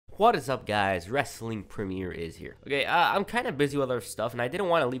What is up, guys? Wrestling Premiere is here. Okay, I'm kind of busy with other stuff, and I didn't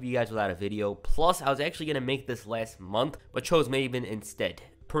want to leave you guys without a video. Plus, I was actually going to make this last month, but chose Maven instead.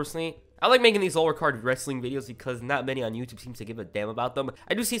 Personally, I like making these lower card wrestling videos because not many on YouTube seem to give a damn about them.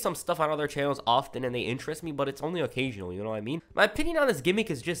 I do see some stuff on other channels often and they interest me, but it's only occasional, you know what I mean? My opinion on this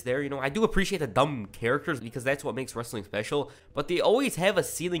gimmick is just there, you know, I do appreciate the dumb characters because that's what makes wrestling special, but they always have a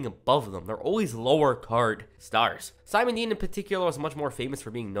ceiling above them. They're always lower card stars. Simon Dean in particular was much more famous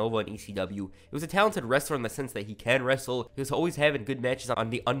for being Nova in ECW. He was a talented wrestler in the sense that he can wrestle. He was always having good matches on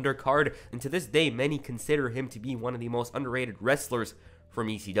the undercard, and to this day, many consider him to be one of the most underrated wrestlers from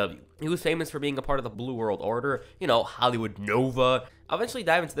ECW. He was famous for being a part of the Blue World Order, you know, Hollywood Nova. I'll eventually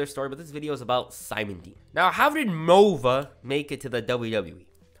dive into their story, but this video is about Simon Dean. Now, how did Nova make it to the WWE?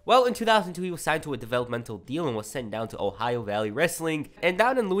 Well, in 2002, he was signed to a developmental deal and was sent down to Ohio Valley Wrestling. And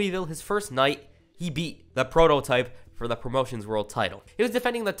down in Louisville, his first night, he beat the Prototype for the promotion's world title. He was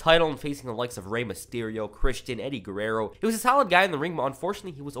defending the title and facing the likes of Rey Mysterio, Christian, Eddie Guerrero. He was a solid guy in the ring, but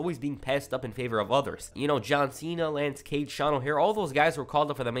unfortunately, he was always being passed up in favor of others. You know, John Cena, Lance Cage, Sean O'Haire, all those guys were called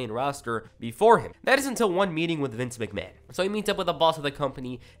up for the main roster before him. That is until one meeting with Vince McMahon. So he meets up with the boss of the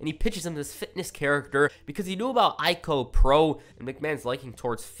company, and he pitches him this fitness character because he knew about Ico Pro and McMahon's liking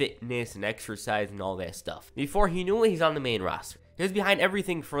towards fitness and exercise and all that stuff. Before he knew it, he's on the main roster. He was behind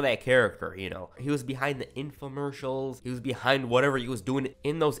everything for that character, you know. He was behind the infomercials. He was behind whatever he was doing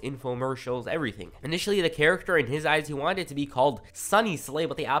in those infomercials, everything. Initially, the character, in his eyes, he wanted it to be called Sonny Slay,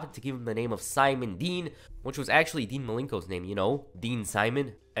 but they opted to give him the name of Simon Dean, which was actually Dean Malenko's name, you know, Dean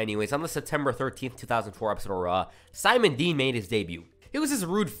Simon. Anyways, on the September 13th, 2004 episode of Raw, Simon Dean made his debut. He was this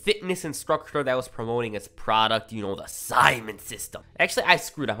rude fitness instructor that was promoting his product, you know, the Simon System. Actually, I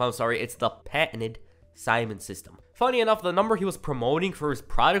screwed up, I'm sorry. It's the patented Simon System. Funny enough, the number he was promoting for his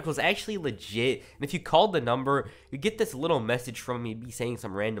product was actually legit, and if you called the number, you get this little message from me saying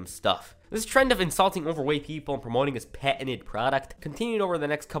some random stuff. This trend of insulting overweight people and promoting his patented product continued over the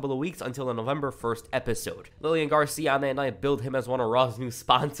next couple of weeks until the November 1st episode. Lillian Garcia on that night billed him as one of Raw's new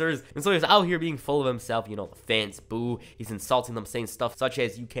sponsors, and so he's out here being full of himself, you know, the fans boo, he's insulting them, saying stuff such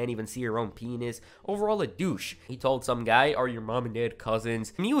as, you can't even see your own penis, overall a douche. He told some guy, are your mom and dad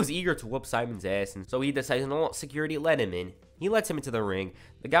cousins? And he was eager to whoop Simon's ass, and so he decided, you know what, security let him in. He lets him into the ring.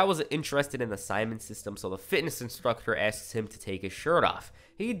 The guy wasn't interested in the Simon System, so the fitness instructor asks him to take his shirt off.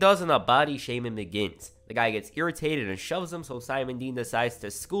 He does, and the body shaming begins. The guy gets irritated and shoves him, so Simon Dean decides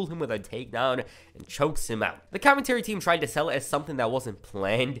to school him with a takedown and chokes him out. The commentary team tried to sell it as something that wasn't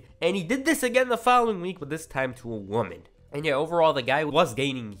planned, and he did this again the following week, but this time to a woman. And yeah, overall, the guy was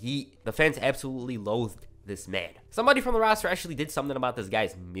gaining heat. The fans absolutely loathed this man. Somebody from the roster actually did something about this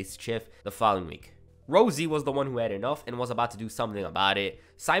guy's mischief the following week. Rosie was the one who had enough and was about to do something about it.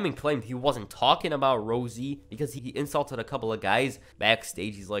 Simon claimed he wasn't talking about Rosie because he insulted a couple of guys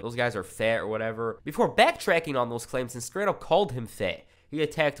backstage. He's like, those guys are fat or whatever. Before backtracking on those claims and straight up called him fat. He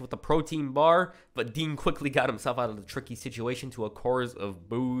attacked with a protein bar, but Dean quickly got himself out of the tricky situation to a chorus of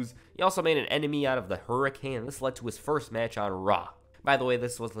boos. He also made an enemy out of the Hurricane, and this led to his first match on Raw. By the way,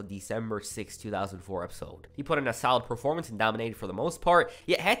 this was the December 6, 2004 episode. He put in a solid performance and dominated for the most part,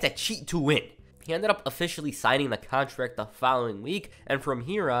 yet had to cheat to win. He ended up officially signing the contract the following week, and from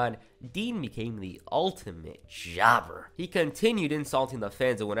here on, Dean became the ultimate jobber. He continued insulting the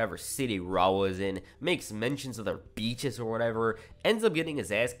fans in whatever city Raw was in, makes mentions of their beaches or whatever, ends up getting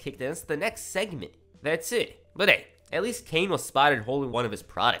his ass kicked, and it's the next segment. That's it. But hey, at least Kane was spotted holding one of his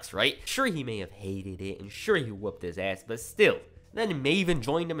products, right? Sure, he may have hated it, and sure, he whooped his ass, but still. Then Maven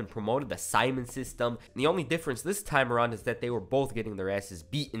joined him and promoted the Simon System. And the only difference this time around is that they were both getting their asses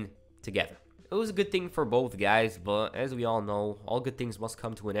beaten together. It was a good thing for both guys, but as we all know, all good things must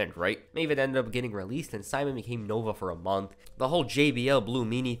come to an end, right? Maven ended up getting released and Simon became Nova for a month. The whole JBL Blue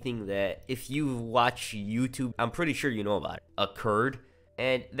Meanie thing that if you watch YouTube, I'm pretty sure you know about it, occurred.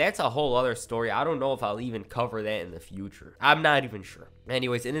 And that's a whole other story. I don't know if I'll even cover that in the future. I'm not even sure.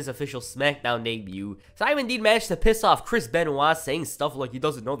 Anyways, in his official SmackDown debut, Simon Dean managed to piss off Chris Benoit saying stuff like he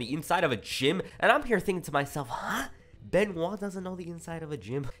doesn't know the inside of a gym. And I'm here thinking to myself, huh? Benoit doesn't know the inside of a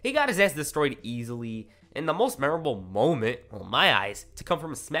gym. He got his ass destroyed easily, and the most memorable moment, in my eyes, to come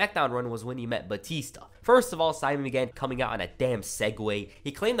from a SmackDown run was when he met Batista. First of all, Simon began coming out on a damn Segway.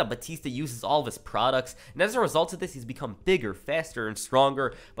 He claimed that Batista uses all of his products, and as a result of this, he's become bigger, faster, and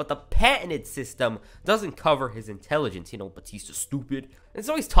stronger, but the patented system doesn't cover his intelligence. You know, Batista's stupid. And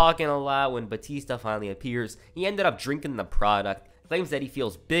so he's talking a lot. When Batista finally appears, he ended up drinking the product. Claims that he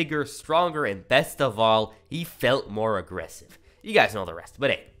feels bigger, stronger, and best of all, he felt more aggressive. You guys know the rest, but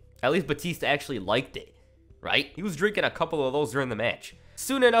hey, at least Batista actually liked it, right? He was drinking a couple of those during the match.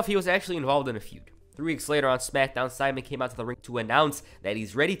 Soon enough, he was actually involved in a feud. 3 weeks later on SmackDown, Simon came out to the ring to announce that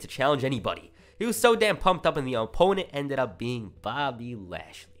he's ready to challenge anybody. He was so damn pumped up, and the opponent ended up being Bobby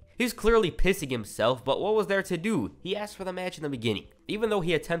Lashley. He was clearly pissing himself, but what was there to do? He asked for the match in the beginning. Even though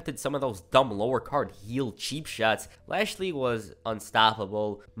he attempted some of those dumb lower card heel cheap shots, Lashley was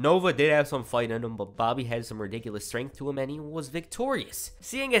unstoppable. Nova did have some fight in him, but Bobby had some ridiculous strength to him, and he was victorious.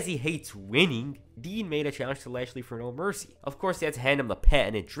 Seeing as he hates winning, Dean made a challenge to Lashley for No Mercy. Of course, he had to hand him the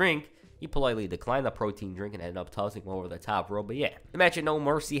patented drink. He politely declined the protein drink and ended up tossing him over the top rope, but yeah. The match at No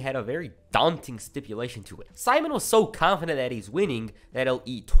Mercy had a very daunting stipulation to it. Simon was so confident that he's winning that he'll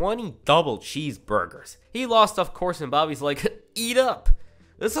eat 20 double cheeseburgers. He lost, of course, and Bobby's like, eat up.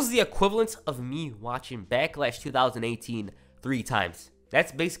 This was the equivalent of me watching Backlash 2018 3 times.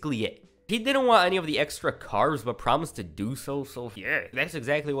 That's basically it. He didn't want any of the extra carbs, but promised to do so, yeah, that's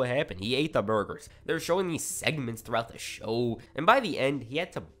exactly what happened. He ate the burgers. They're showing these segments throughout the show, and by the end, he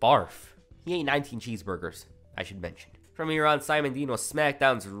had to barf. He ate 19 cheeseburgers, I should mention. From here on, Simon Dean was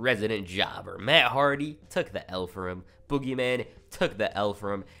SmackDown's resident jobber. Matt Hardy took the L for him. Boogeyman took the L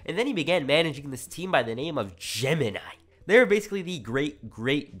for him. And then he began managing this team by the name of Gemini. They're basically the great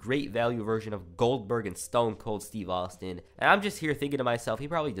value version of Goldberg and Stone Cold Steve Austin. And I'm just here thinking to myself, he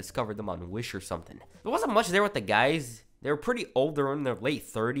probably discovered them on Wish or something. There wasn't much there with the guys. They were pretty old. They were in their late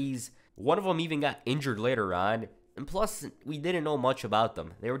 30s. One of them even got injured later on. And plus, we didn't know much about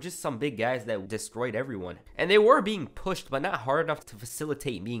them. They were just some big guys that destroyed everyone. And they were being pushed, but not hard enough to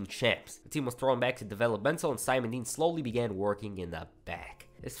facilitate being champs. The team was thrown back to developmental, and Simon Dean slowly began working in the back.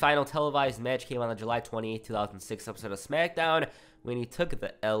 His final televised match came on the July 28, 2006 episode of SmackDown when he took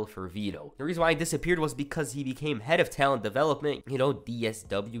the L for Vito. The reason why he disappeared was because he became head of talent development, you know,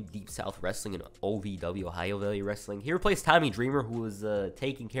 DSW, Deep South Wrestling, and OVW, Ohio Valley Wrestling. He replaced Tommy Dreamer, who was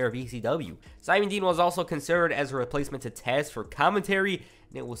taking care of ECW. Simon Dean was also considered as a replacement to Taz for commentary,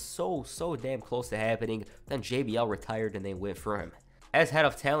 and it was so damn close to happening. Then JBL retired and they went for him. As head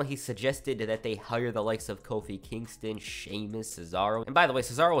of talent, he suggested that they hire the likes of Kofi Kingston, Sheamus, Cesaro. And by the way,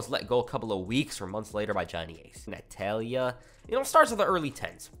 Cesaro was let go a couple of weeks or months later by Johnny Ace. Natalia, you know, starts with the early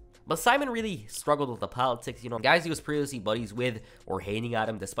 10s. But Simon really struggled with the politics, you know. Guys he was previously buddies with were hating on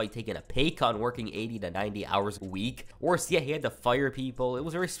him despite taking a pay cut and working 80 to 90 hours a week. Worse yet, he had to fire people. It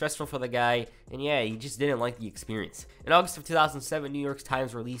was very stressful for the guy, and yeah, he just didn't like the experience. In August of 2007, New York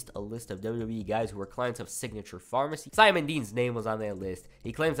Times released a list of WWE guys who were clients of Signature Pharmacy. Simon Dean's name was on that list.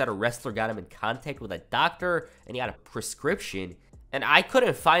 He claims that a wrestler got him in contact with a doctor, and he got a prescription. And I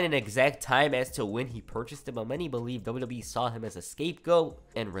couldn't find an exact time as to when he purchased it, but many believe WWE saw him as a scapegoat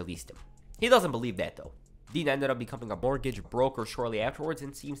and released him. He doesn't believe that, though. Dean ended up becoming a mortgage broker shortly afterwards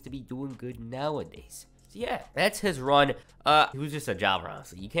and seems to be doing good nowadays. So yeah, that's his run. He was just a jobber,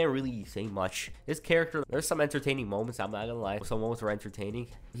 honestly. You can't really say much. His character, there's some entertaining moments, I'm not gonna lie. Some moments were entertaining.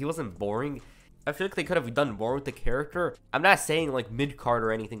 He wasn't boring. I feel like they could have done more with the character. I'm not saying like mid-card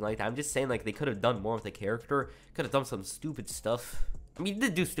or anything like that. I'm just saying like they could have done more with the character. Could have done some stupid stuff. I mean, he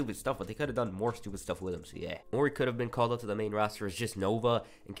did do stupid stuff, but they could have done more stupid stuff with him, so yeah. Or he could have been called up to the main roster as just Nova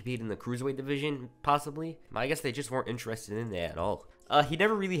and compete in the Cruiserweight division, possibly. I guess they just weren't interested in that at all. He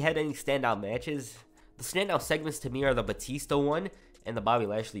never really had any standout matches. The standout segments to me are the Batista one and the Bobby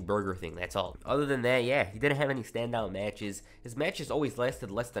Lashley burger thing, that's all. Other than that, yeah, he didn't have any standout matches. His matches always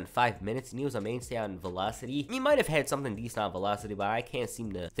lasted less than 5 minutes, and he was a mainstay on Velocity. He might have had something decent on Velocity, but I can't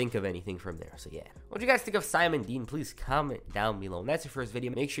seem to think of anything from there, so yeah. What do you guys think of Simon Dean? Please comment down below. And that's it for this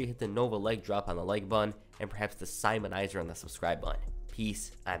video. Make sure you hit the Nova like drop on the like button, and perhaps the Simonizer on the subscribe button.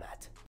 Peace, I'm out.